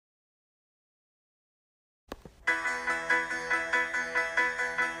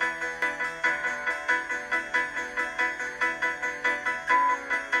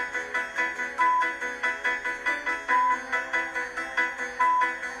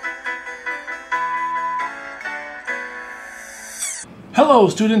Hello,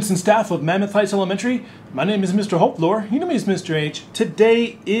 students and staff of Mammoth Heights Elementary. My name is Mr. Holtvluwer. You know me as Mr. H.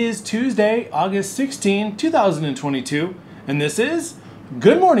 Today is Tuesday, August 16, 2022, and this is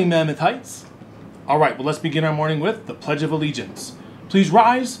Good Morning Mammoth Heights. All right, well, let's begin our morning with the Pledge of Allegiance. Please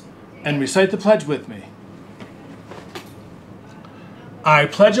rise and recite the pledge with me. I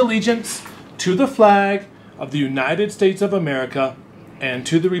pledge allegiance to the flag of the United States of America and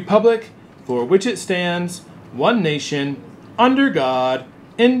to the republic for which it stands, one nation, under God,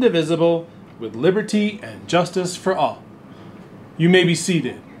 indivisible, with liberty and justice for all. You may be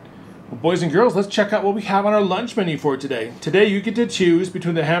seated. Well, boys and girls, let's check out what we have on our lunch menu for today. Today you get to choose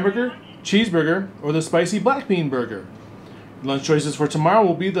between the hamburger, cheeseburger, or the spicy black bean burger. Lunch choices for tomorrow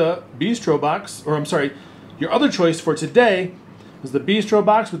will be the bistro box, your other choice for today is the bistro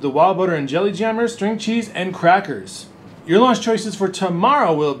box with the wild butter and jelly jammers, string cheese, and crackers. Your lunch choices for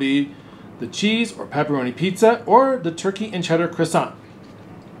tomorrow will be the cheese or pepperoni pizza or the turkey and cheddar croissant.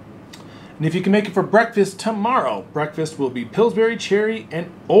 And if you can make it for breakfast tomorrow, breakfast will be Pillsbury cherry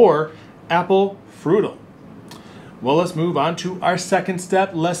or apple fruital. Well, let's move on to our second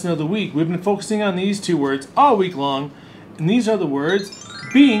step lesson of the week. We've been focusing on these two words all week long, and these are the words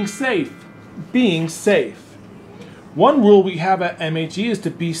being safe. Being safe. One rule we have at MHE is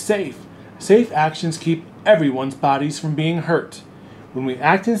to be safe. Safe actions keep everyone's bodies from being hurt. When we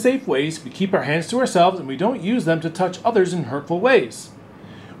act in safe ways, we keep our hands to ourselves and we don't use them to touch others in hurtful ways.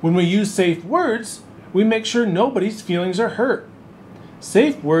 When we use safe words, we make sure nobody's feelings are hurt.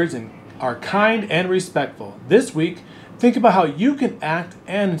 Safe words are kind and respectful. This week, think about how you can act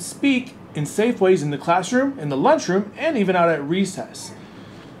and speak in safe ways in the classroom, in the lunchroom, and even out at recess.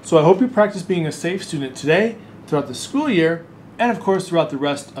 So I hope you practice being a safe student today, throughout the school year, and of course throughout the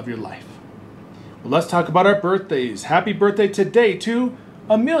rest of your life. Well, let's talk about our birthdays. Happy birthday today to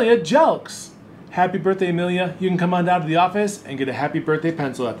Amelia Jelks. Happy birthday, Amelia. You can come on down to the office and get a happy birthday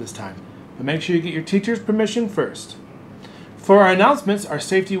pencil at this time. But make sure you get your teacher's permission first. For our announcements, our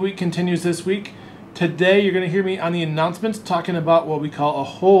safety week continues this week. Today you're going to hear me on the announcements talking about what we call a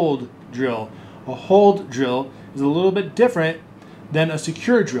hold drill. A hold drill is a little bit different than a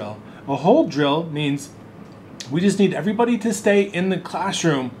secure drill. A hold drill means we just need everybody to stay in the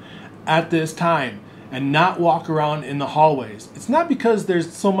classroom at this time and not walk around in the hallways. It's not because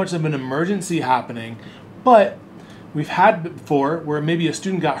there's so much of an emergency happening, but we've had before where maybe a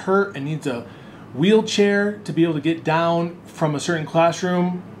student got hurt and needs a wheelchair to be able to get down from a certain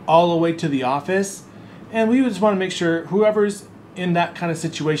classroom all the way to the office. And we just want to make sure whoever's in that kind of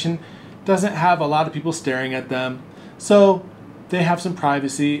situation doesn't have a lot of people staring at them. So they have some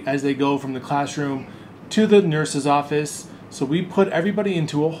privacy as they go from the classroom to the nurse's office. So we put everybody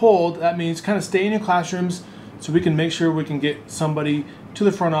into a hold. That means kind of stay in your classrooms so we can make sure we can get somebody to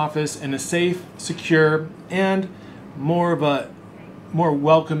the front office in a safe, secure, and more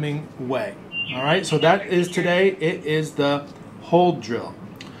welcoming way. All right, so that is today. It is the hold drill.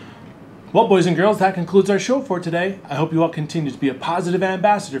 Well, boys and girls, that concludes our show for today. I hope you all continue to be a positive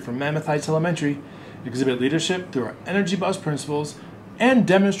ambassador for Mammoth Heights Elementary, exhibit leadership through our Energy Bus principles, and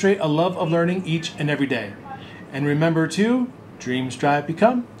demonstrate a love of learning each and every day. And remember to dream, strive,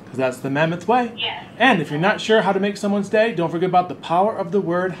 become, because that's the Mammoth way. Yes. And if you're not sure how to make someone's day, don't forget about the power of the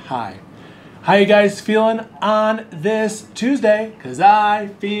word hi. How you guys feeling on this Tuesday? Because I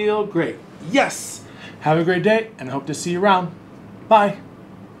feel great. Yes! Have a great day, and I hope to see you around. Bye.